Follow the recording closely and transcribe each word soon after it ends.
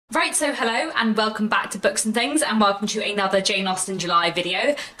Right, so hello and welcome back to Books and Things, and welcome to another Jane Austen July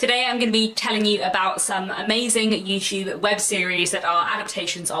video. Today I'm going to be telling you about some amazing YouTube web series that are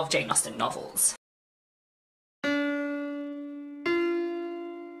adaptations of Jane Austen novels.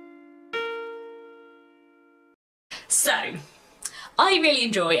 So, I really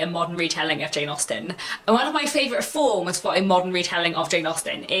enjoy a modern retelling of Jane Austen, and one of my favourite forms for a modern retelling of Jane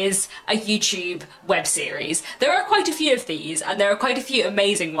Austen is a YouTube web series. There are quite a few of these, and there are quite a few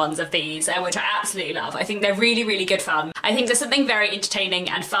amazing ones of these, which I absolutely love. I think they're really, really good fun. I think there's something very entertaining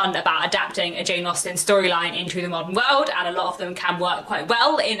and fun about adapting a Jane Austen storyline into the modern world, and a lot of them can work quite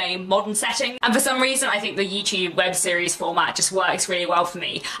well in a modern setting. And for some reason, I think the YouTube web series format just works really well for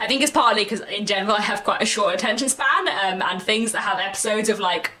me. I think it's partly because in general I have quite a short attention span, and things that have episodes of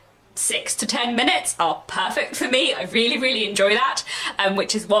like 6 to 10 minutes are perfect for me. I really, really enjoy that,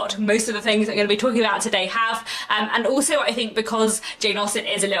 which is what most of the things I'm going to be talking about today have. And also I think because Jane Austen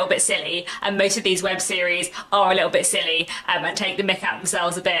is a little bit silly, and most of these web series are a little bit silly and take the mick out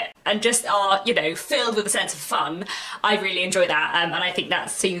themselves a bit and just are, you know, filled with a sense of fun, I really enjoy that, and I think that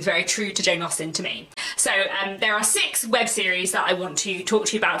seems very true to Jane Austen to me. So there are 6 web series that I want to talk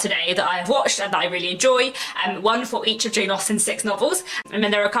to you about today that I have watched and that I really enjoy, one for each of Jane Austen's 6 novels, and then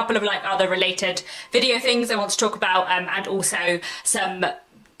there are a couple of like other related video things I want to talk about, and also some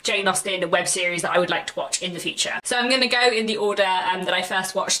Jane Austen web series that I would like to watch in the future. So I'm going to go in the order that I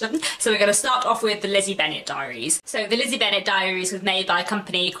first watched them. So we're going to start off with the Lizzie Bennet Diaries. So the Lizzie Bennet Diaries was made by a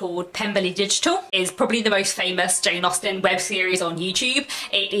company called Pemberley Digital. It is probably the most famous Jane Austen web series on YouTube.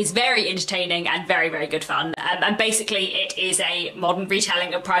 It is very entertaining and very, very good fun. And basically it is a modern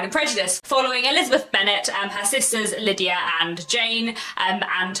retelling of Pride and Prejudice, following Elizabeth Bennet, her sisters Lydia and Jane,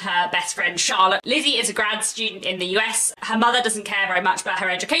 and her best friend Charlotte. Lizzie is a grad student in the US. Her mother doesn't care very much about her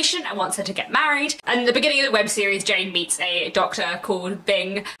education and wants her to get married. And in the beginning of the web series, Jane meets a doctor called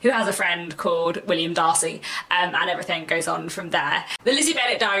Bing, who has a friend called William Darcy, and everything goes on from there. The Lizzie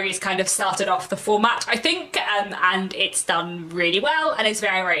Bennet Diaries kind of started off the format, I think, and it's done really well, and it's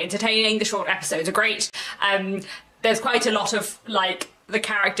very, very entertaining. The short episodes are great. There's quite a lot of, like, the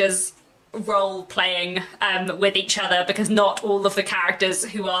characters role-playing with each other, because not all of the characters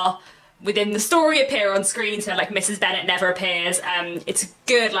who are within the story appear on screen, so like Mrs. Bennet never appears. It's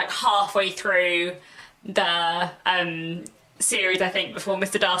good like halfway through the series, I think, before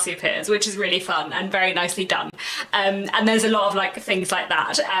Mr. Darcy appears, which is really fun and very nicely done. And there's a lot of like things like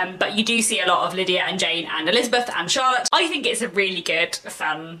that, but you do see a lot of Lydia and Jane and Elizabeth and Charlotte. I think it's a really good,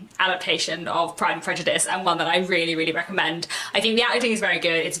 fun adaptation of Pride and Prejudice, and one that I really, really recommend. I think the acting is very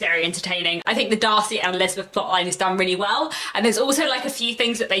good, it's very entertaining. I think the Darcy and Elizabeth plotline is done really well, and there's also like a few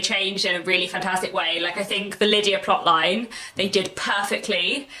things that they changed in a really fantastic way. Like I think the Lydia plotline, they did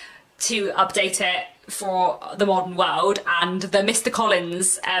perfectly to update it for the modern world, and the Mr.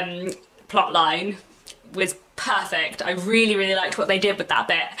 Collins plotline was perfect. I really, really liked what they did with that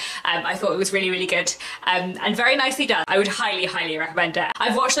bit. I thought it was really, really good, and very nicely done. I would highly, highly recommend it.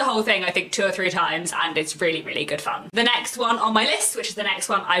 I've watched the whole thing I think 2 or 3 times, and it's really, really good fun. The next one on my list, which is the next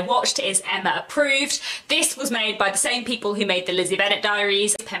one I watched, is Emma Approved. This was made by the same people who made the Lizzie Bennet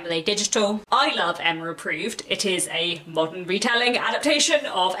Diaries, Pemberley Digital. I love Emma Approved. It is a modern retelling adaptation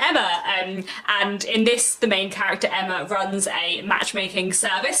of Emma, and in this the main character Emma runs a matchmaking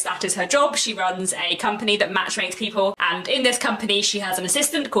service. That is her job. She runs a company that matchmakes people, and in this company she has an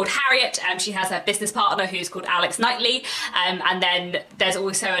assistant called Harriet, and she has her business partner who's called Alex Knightley, and then there's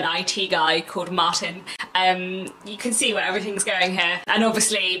also an IT guy called Martin. You can see where everything's going here, and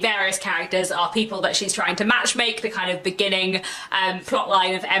obviously various characters are people that she's trying to matchmake. The kind of beginning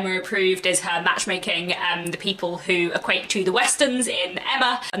plotline of Emma Approved is her matchmaking the people who equate to the westerns in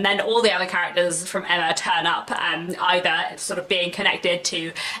Emma, and then all the other characters from Emma turn up, either sort of being connected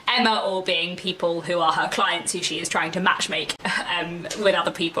to Emma or being people who are her clients who she is trying to matchmake with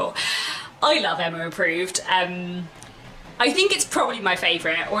other people. I love Emma Approved. I think it's probably my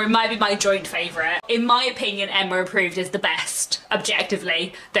favourite, or it might be my joint favourite. In my opinion, Emma Approved is the best,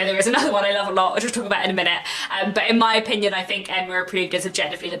 objectively, though there is another one I love a lot, which we'll talk about in a minute. But in my opinion, I think Emma Approved is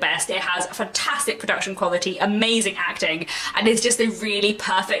objectively the best. It has fantastic production quality, amazing acting, and it's just a really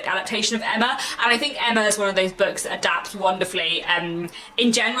perfect adaptation of Emma. And I think Emma is one of those books that adapts wonderfully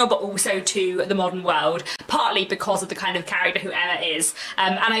in general, but also to the modern world, partly because of the kind of character who Emma is.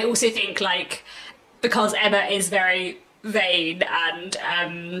 And I also think, like, because Emma is very vain and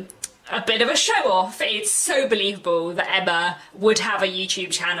a bit of a show off. It's so believable that Emma would have a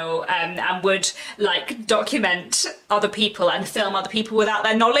YouTube channel and would like document other people and film other people without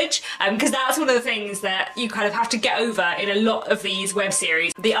their knowledge, because that's one of the things that you kind of have to get over in a lot of these web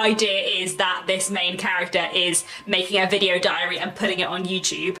series. The idea is that this main character is making a video diary and putting it on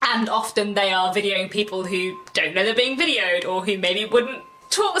YouTube, and often they are videoing people who don't know they're being videoed, or who maybe wouldn't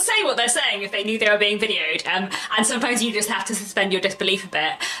say what they're saying if they knew they were being videoed, and sometimes you just have to suspend your disbelief a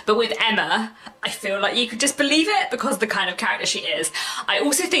bit. But with Emma, I feel like you could just believe it because of the kind of character she is. I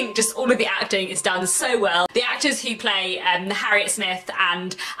also think just all of the acting is done so well. The actors who play Harriet Smith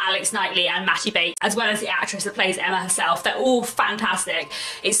and Alex Knightley and Matty Bates, as well as the actress that plays Emma herself, they're all fantastic.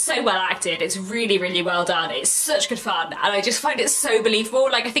 It's so well acted, it's really, really well done, it's such good fun, and I just find it so believable.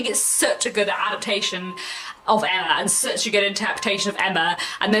 Like, I think it's such a good adaptation of Emma and such a good interpretation of Emma,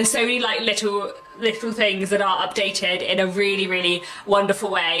 and there's so many like little things that are updated in a really, really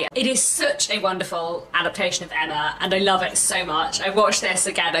wonderful way. It is such a wonderful adaptation of Emma, and I love it so much. I watched this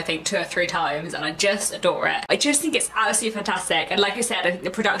again I think 2 or 3 times, and I just adore it. I just think it's absolutely fantastic, and like I said, I think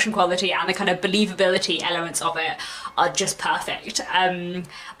the production quality and the kind of believability elements of it are just perfect.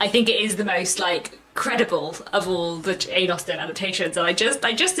 I think it is the most like credible of all the Jane Austen adaptations, and I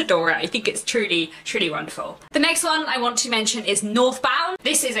just adore it. I think it's truly, truly wonderful. The next one I want to mention is Northbound.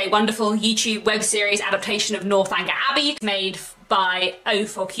 This is a wonderful YouTube web series adaptation of Northanger Abbey, made by O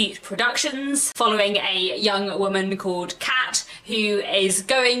for Cute Productions, following a young woman called Kat who is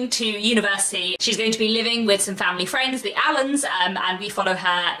going to university. She's going to be living with some family friends, the Allens, and we follow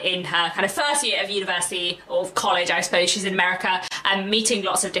her in her kind of first year of university, or college I suppose. She's in America, meeting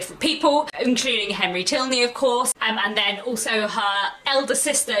lots of different people, including Henry Tilney of course, and then also her elder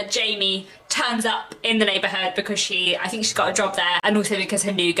sister Jamie turns up in the neighbourhood because I think she's got a job there, and also because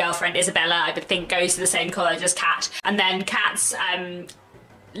her new girlfriend Isabella, I would think, goes to the same college as Kat. And then Kat's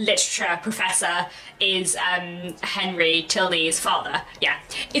literature professor is Henry Tilney's father. Yeah,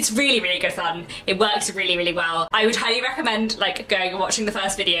 it's really, really good fun. It works really, really well. I would highly recommend like going and watching the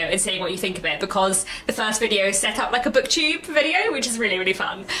first video and seeing what you think of it, because the first video is set up like a booktube video, which is really, really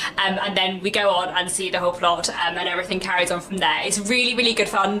fun. And then we go on and see the whole plot, and everything carries on from there. It's really, really good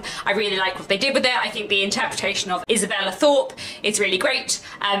fun. I really like what they did with it. I think the interpretation of Isabella Thorpe is really great,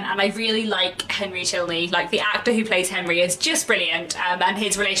 and I really like Henry Tilney. Like, the actor who plays Henry is just brilliant, and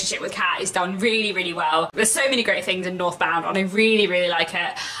his relationship with Kat is done really, really well. There's so many great things in Northbound, and I really, really like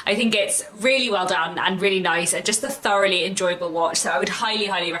it. I think it's really well done and really nice, and just a thoroughly enjoyable watch, so I would highly,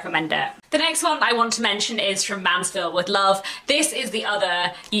 highly recommend it. The next one I want to mention is from Mansfield with Love. This is the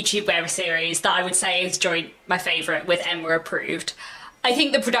other YouTube web series that I would say is joint my favourite with Emma Approved. I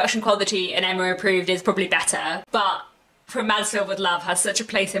think the production quality in Emma Approved is probably better, but From Mansfield with Love has such a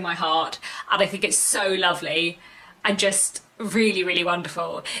place in my heart, and I think it's so lovely and just really, really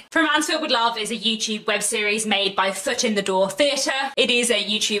wonderful. From Mansfield with Love is a YouTube web series made by Foot in the Door Theatre. It is a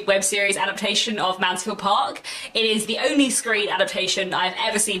YouTube web series adaptation of Mansfield Park. It is the only screen adaptation I've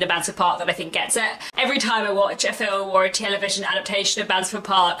ever seen of Mansfield Park that I think gets it. Every time I watch a film or a television adaptation of Mansfield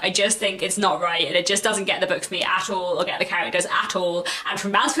Park, I just think it's not right, and it just doesn't get the book for me at all, or get the characters at all. And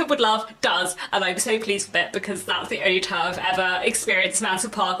From Mansfield with Love does, and I'm so pleased with it, because that's the only time I've ever experienced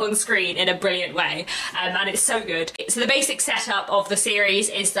Mansfield Park on screen in a brilliant way, and it's so good. So the basic setup of the series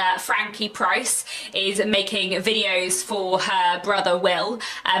is that Frankie Price is making videos for her brother Will.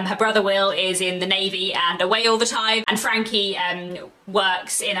 Her brother Will is in the Navy and away all the time, and Frankie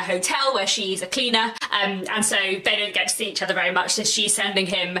works in a hotel where she's a cleaner, and so they don't get to see each other very much, so she's sending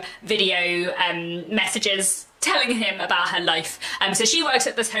him video messages telling him about her life. So she works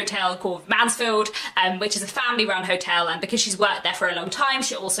at this hotel called Mansfield, which is a family-run hotel, and because she's worked there for a long time,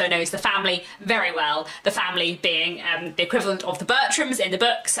 she also knows the family very well, the family being the equivalent of the Bertrams in the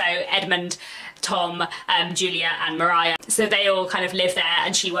book, so Edmund, Tom, Julia and Mariah. So they all kind of live there,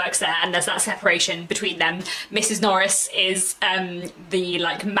 and she works there, and there's that separation between them. Mrs. Norris is the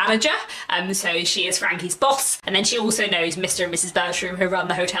like manager, so she is Frankie's boss, and then she also knows Mr. and Mrs. Bertram, who run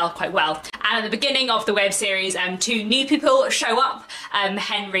the hotel, quite well. And at the beginning of the web series, 2 new people show up,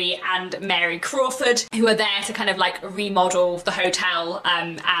 Henry and Mary Crawford, who are there to kind of like remodel the hotel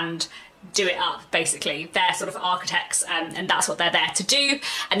and do it up, basically. They're sort of architects, and that's what they're there to do.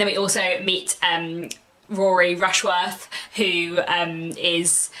 And then we also meet Rory Rushworth, who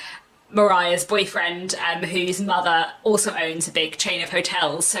is Mariah's boyfriend, whose mother also owns a big chain of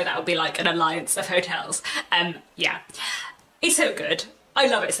hotels, so that would be like an alliance of hotels. Yeah, it's so good. I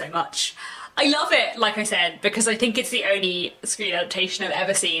love it so much. I love it, like I said, because I think it's the only screen adaptation I've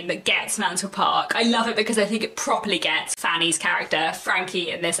ever seen that gets Mansfield Park. I love it because I think it properly gets Fanny's character,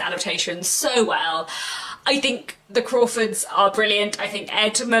 Frankie, in this adaptation so well. I think the Crawfords are brilliant. I think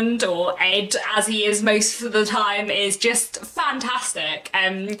Edmund, or Ed as he is most of the time, is just fantastic.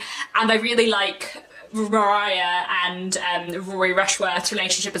 And I really like Mariah and Rory Rushworth's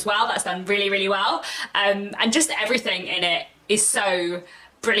relationship as well. That's done really, really well. And just everything in it is so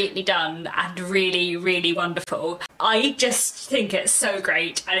brilliantly done and really, really wonderful. I just think it's so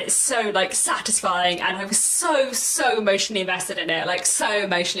great, and it's so like satisfying, and I was so emotionally invested in it, like so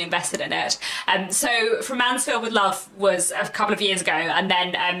emotionally invested in it. So From Mansfield with Love was a couple of years ago, and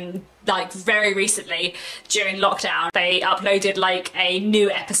then like very recently during lockdown they uploaded like a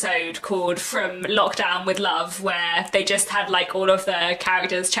new episode called From Lockdown with Love, where they just had like all of the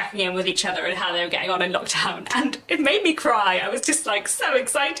characters checking in with each other and how they were getting on in lockdown, and it made me cry. I was just like so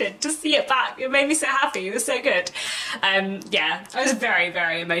excited to see it back. It made me so happy. It was so good. Yeah, I was very,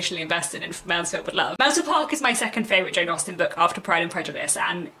 very emotionally invested in From Mansfield with Love. Mansfield Park is my second favourite Jane Austen book after Pride and Prejudice,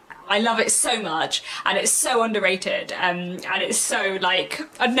 and I love it so much, and it's so underrated, and it's so like,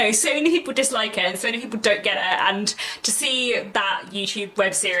 I don't know, so many people dislike it and so many people don't get it, and to see that YouTube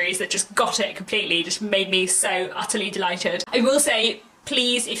web series that just got it completely just made me so utterly delighted. I will say,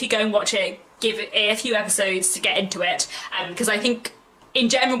 please, if you go and watch it, give it a few episodes to get into it, because I think in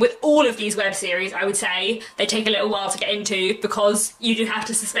general with all of these web series, I would say they take a little while to get into, because you do have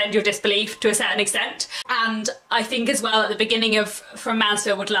to suspend your disbelief to a certain extent. And I think as well at the beginning of From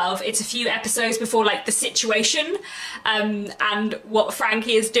Mansfield with Love, it's a few episodes before like the situation and what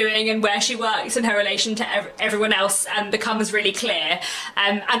Frankie is doing and where she works and her relation to everyone else becomes really clear.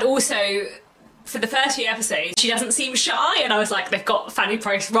 And also, for the first few episodes, she doesn't seem shy, and I was like, they've got Fanny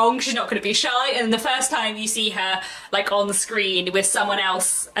Price wrong, she's not going to be shy. And the first time you see her like on the screen with someone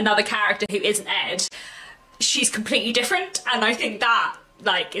else, another character who isn't Ed, she's completely different, and I think that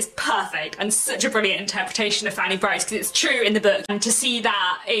like is perfect and such a brilliant interpretation of Fanny Price, because it's true in the book, and to see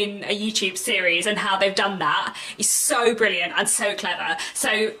that in a YouTube series and how they've done that is so brilliant and so clever.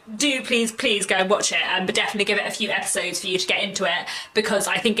 So do please go and watch it, but definitely give it a few episodes for you to get into it, because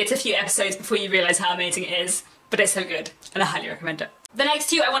I think it's a few episodes before you realise how amazing it is, but it's so good and I highly recommend it. The next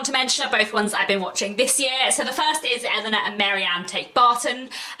two I want to mention are both ones I've been watching this year. So the first is Eleanor and Marianne Take Barton.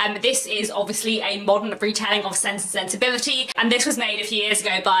 This is obviously a modern retelling of Sense and Sensibility, and this was made a few years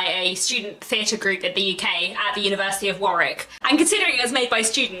ago by a student theatre group in the UK at the University of Warwick. And considering it was made by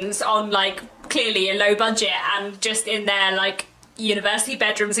students on like clearly a low budget and just in their like university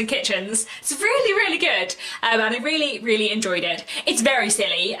bedrooms and kitchens, it's really, really good, and I really, really enjoyed it. It's very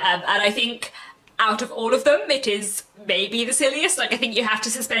silly, and I think out of all of them, it is maybe the silliest. Like, I think you have to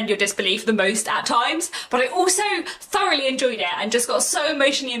suspend your disbelief the most at times, but I also thoroughly enjoyed it and just got so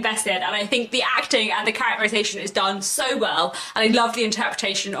emotionally invested, and I think the acting and the characterisation is done so well, and I love the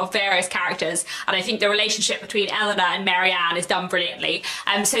interpretation of various characters, and I think the relationship between Eleanor and Marianne is done brilliantly.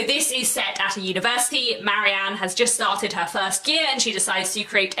 So this is set at a university. Marianne has just started her first year, and she decides to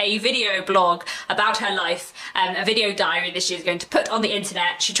create a video blog about her life, a video diary that she's going to put on the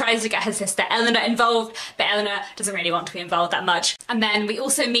internet. She tries to get her sister Eleanor involved, but Eleanor doesn't really want to be involved that much. And then we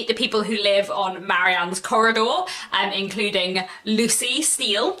also meet the people who live on Marianne's corridor, including Lucy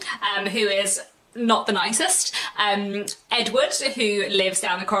Steele, who is not the nicest, Edward, who lives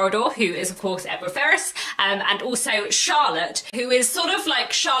down the corridor, who is of course Edward Ferrars, and also Charlotte, who is sort of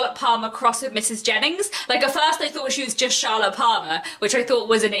like Charlotte Palmer cross with Mrs. Jennings. Like, at first I thought she was just Charlotte Palmer, which I thought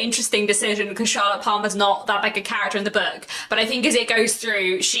was an interesting decision because Charlotte Palmer's not that big a character in the book, but I think as it goes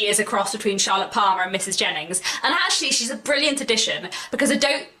through, she is a cross between Charlotte Palmer and Mrs. Jennings, and actually she's a brilliant addition, because I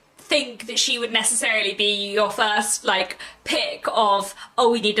don't think that she would necessarily be your first like pick of,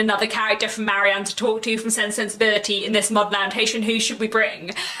 oh, we need another character from Marianne to talk to from Sense and Sensibility in this modern adaptation, who should we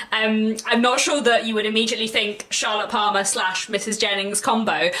bring? I'm not sure that you would immediately think Charlotte Palmer slash Mrs. Jennings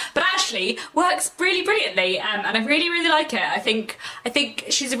combo, but actually works really brilliantly, and I really, really like it. I think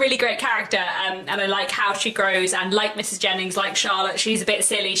she's a really great character, and I like how she grows, and like Mrs. Jennings, like Charlotte, she's a bit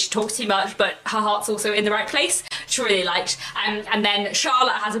silly, she talks too much, but her heart's also in the right place, which I really liked. And then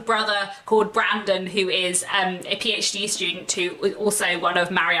Charlotte has a brother called Brandon, who is a PhD student who was also one of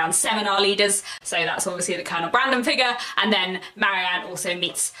Marianne's seminar leaders, so that's obviously the Colonel Brandon figure. And then Marianne also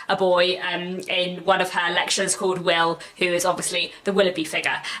meets a boy in one of her lectures called Will, who is obviously the Willoughby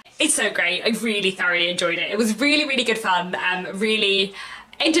figure. It's so great. I really thoroughly enjoyed it. It was really, really good fun, really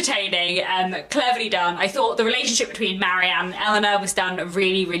entertaining, cleverly done. I thought the relationship between Marianne and Eleanor was done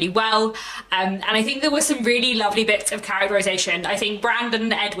really, really well, and I think there were some really lovely bits of characterisation. I think Brandon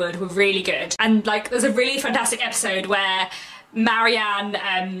and Edward were really good, and like there's a really fantastic episode where Marianne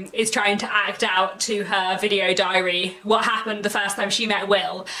is trying to act out to her video diary what happened the first time she met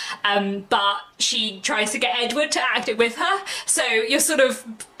Will, but she tries to get Edward to act it with her. So you're sort of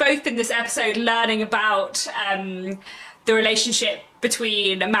both in this episode learning about the relationship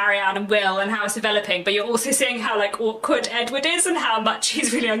between Marianne and Will and how it's developing, but you're also seeing how like awkward Edward is and how much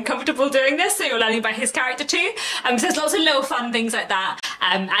he's really uncomfortable doing this, so you're learning about his character too. So there's lots of little fun things like that,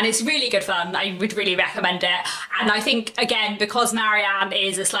 and it's really good fun. I would really recommend it. And I think, again, because Marianne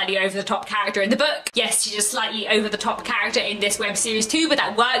is a slightly over-the-top character in the book, yes, she's a slightly over-the-top character in this web series too, but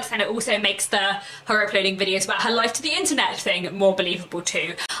that works, and it also makes her uploading videos about her life to the internet thing more believable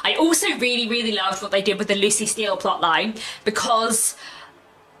too. I also really loved what they did with the Lucy Steele plotline, because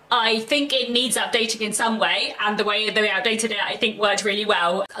I think it needs updating in some way, and the way they updated it I think worked really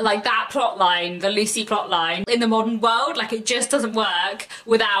well. Like that plotline, the Lucy plotline, in the modern world, like it just doesn't work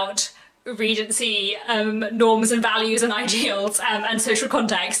without Regency norms and values and ideals and social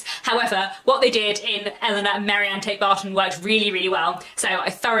context. However, what they did in Eleanor and Marianne Take Barton worked really well, so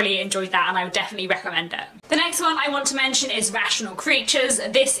I thoroughly enjoyed that and I would definitely recommend it. The next one I want to mention is Rational Creatures.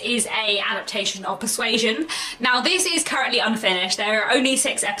 This is a adaptation of Persuasion. Now this is currently unfinished, there are only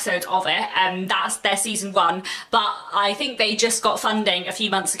 6 episodes of it, that's their season 1, but I think they just got funding a few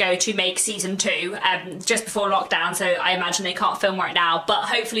months ago to make season 2, just before lockdown, so I imagine they can't film right now, but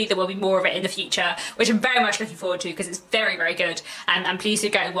hopefully there will be more of it in the future, which I'm very much looking forward to because it's very good, and please do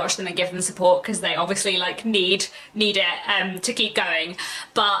go and watch them and give them support because they obviously like need it to keep going.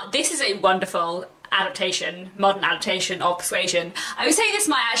 But this is a wonderful adaptation, modern adaptation of Persuasion. I would say this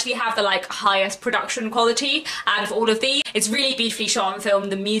might actually have the like highest production quality out of all of these. It's really beautifully shot and filmed,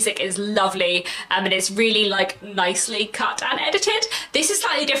 the music is lovely, and it's really like nicely cut and edited. This is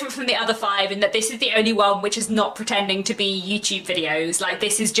slightly different from the other 5 in that this is the only one which is not pretending to be YouTube videos. Like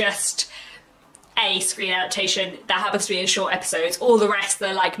this is just a screen adaptation that happens to be in short episodes. All the rest,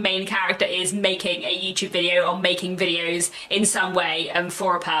 the like main character is making a YouTube video or making videos in some way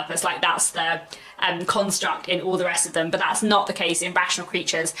for a purpose. Like that's the construct in all the rest of them, but that's not the case in Rational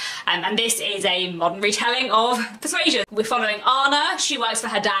Creatures, and this is a modern retelling of Persuasion. We're following Anna. She works for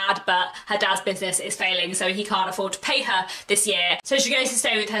her dad, but her dad's business is failing, so he can't afford to pay her this year, so she goes to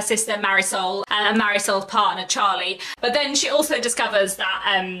stay with her sister Marisol and Marisol's partner Charlie. But then she also discovers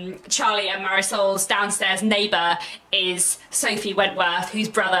that Charlie and Marisol's downstairs neighbour is Sophie Wentworth, whose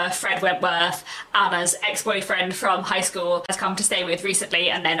brother Fred Wentworth, Anna's ex-boyfriend from high school, has come to stay with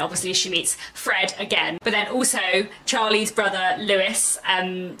recently, and then obviously she meets Fred again. But then also Charlie's brother Lewis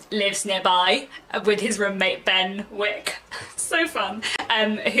lives nearby with his roommate Ben Wick, so fun,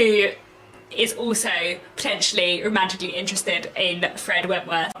 who is also potentially romantically interested in Fred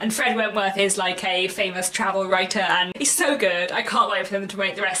Wentworth. And Fred Wentworth is like a famous travel writer and he's so good. I can't wait for them to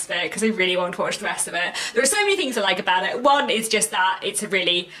make the rest of it because I really want to watch the rest of it. There are so many things I like about it. One is just that it's a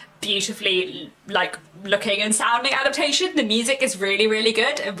really beautifully like looking and sounding adaptation. The music is really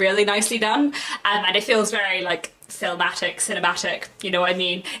good and really nicely done, and it feels very like filmatic, cinematic, you know what I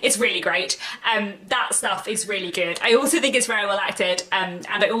mean? It's really great. That stuff is really good. I also think it's very well acted, and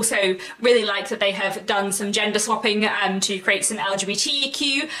I also really like that they have done some gender swapping to create some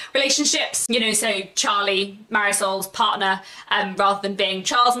LGBTQ relationships. You know, so Charlie, Marisol's partner, rather than being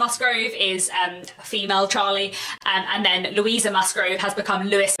Charles Musgrove, is female Charlie, and then Louisa Musgrove has become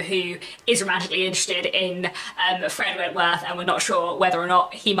Lewis, who is romantically interested in Fred Wentworth, and we're not sure whether or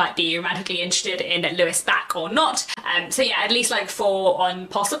not he might be romantically interested in Lewis back or not. So yeah, at least like 4 on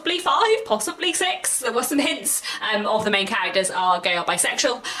possibly 5, possibly 6. There were some hints of the main characters are gay or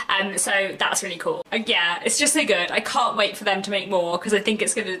bisexual, so that's really cool. Yeah, it's just so good. I can't wait for them to make more because I think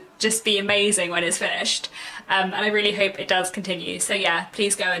it's going to just be amazing when it's finished, and I really hope it does continue. So yeah,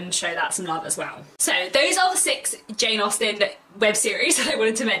 please go and show that some love as well. So those are the 6 Jane Austen web series that I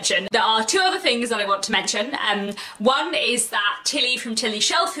wanted to mention. There are 2 other things that I want to mention. One is that Tilly from Tilly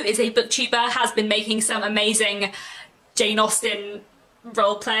Shelf, who is a booktuber, has been making some amazing Jane Austen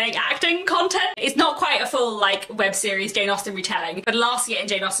role-playing acting content. It's not quite a full like web series Jane Austen retelling, but last year in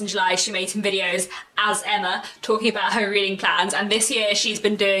Jane Austen July she made some videos as Emma talking about her reading plans, and this year she's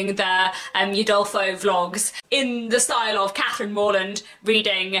been doing the Udolpho vlogs in the style of Catherine Morland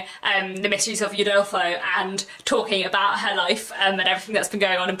reading The Mysteries of Udolpho and talking about her life and everything that's been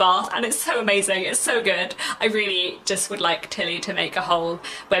going on in Bath, and it's so amazing, it's so good. I really just would like Tilly to make a whole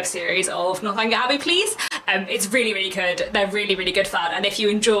web series of Northanger Abbey, please. It's really good. They're really good fun, and if you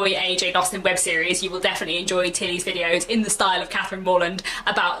enjoy a Jane Austen web series you will definitely enjoy Tilly's videos in the style of Catherine Morland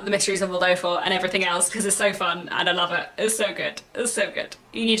about the Mysteries of Udolpho and everything else, because it's so fun and I love it. It's so good. It's so good.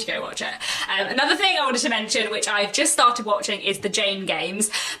 You need to go watch it. Another thing I wanted to mention, which I've just started watching, is the Jane Games.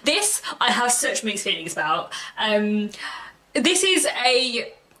 This I have such mixed feelings about. This is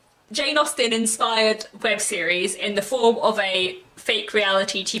a Jane Austen inspired web series in the form of a fake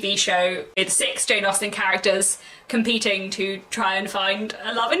reality TV show with 6 Jane Austen characters competing to try and find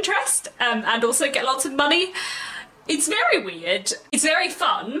a love interest and also get lots of money. It's very weird. It's very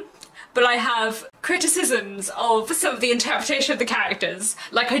fun, but I have criticisms of some of the interpretation of the characters.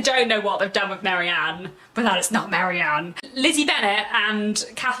 Like, I don't know what they've done with Marianne, but that is not Marianne. Lizzie Bennet and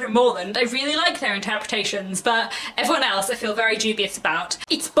Catherine Morland, I really like their interpretations, but everyone else I feel very dubious about.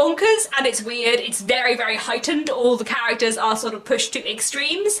 It's bonkers and it's weird, it's very, very heightened. All the characters are sort of pushed to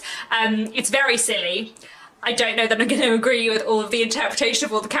extremes. It's very silly. I don't know that I'm going to agree with all of the interpretation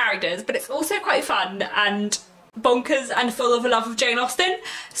of all the characters, but it's also quite fun and bonkers and full of a love of Jane Austen,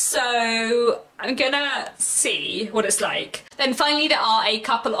 so I'm gonna see what it's like. Then finally there are a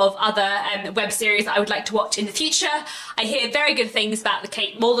couple of other web series that I would like to watch in the future. I hear very good things about the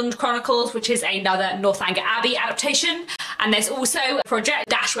Kate Morland Chronicles, which is another Northanger Abbey adaptation, and there's also Project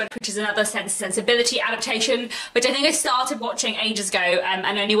Dashwood, which is another Sense and Sensibility adaptation, which I think I started watching ages ago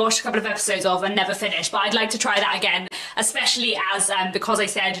and only watched a couple of episodes of and never finished, but I'd like to try that again, especially as, because I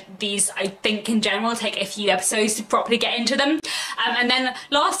said these, I think in general, take a few episodes to properly get into them. And then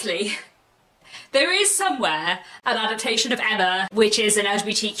lastly, there is somewhere an adaptation of Emma, which is an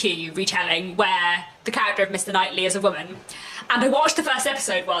LGBTQ retelling where the character of Mr. Knightley is a woman. And I watched the first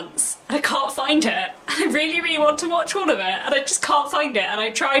episode once, and I can't find it. I really, really want to watch all of it, and I just can't find it. And I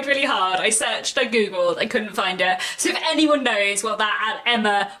tried really hard. I searched, I googled, I couldn't find it. So if anyone knows what that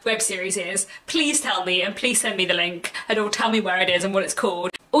Emma web series is, please tell me, and please send me the link, and or tell me where it is and what it's called.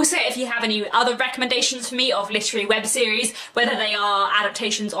 Also, if you have any other recommendations for me of literary web series, whether they are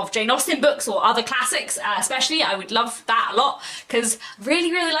adaptations of Jane Austen books or other classics especially, I would love that a lot, because I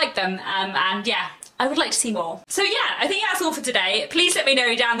really, really like them, and yeah, I would like to see more. So yeah, I think that's all for today. Please let me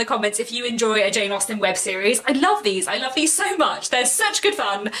know down in the comments if you enjoy a Jane Austen web series. I love these so much. They're such good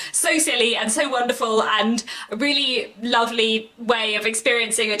fun, so silly and so wonderful, and a really lovely way of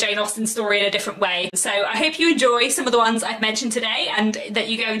experiencing a Jane Austen story in a different way. So I hope you enjoy some of the ones I've mentioned today and that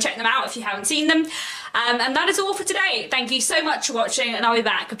you go and check them out if you haven't seen them. And that is all for today. Thank you so much for watching, and I'll be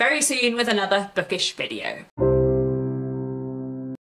back very soon with another bookish video.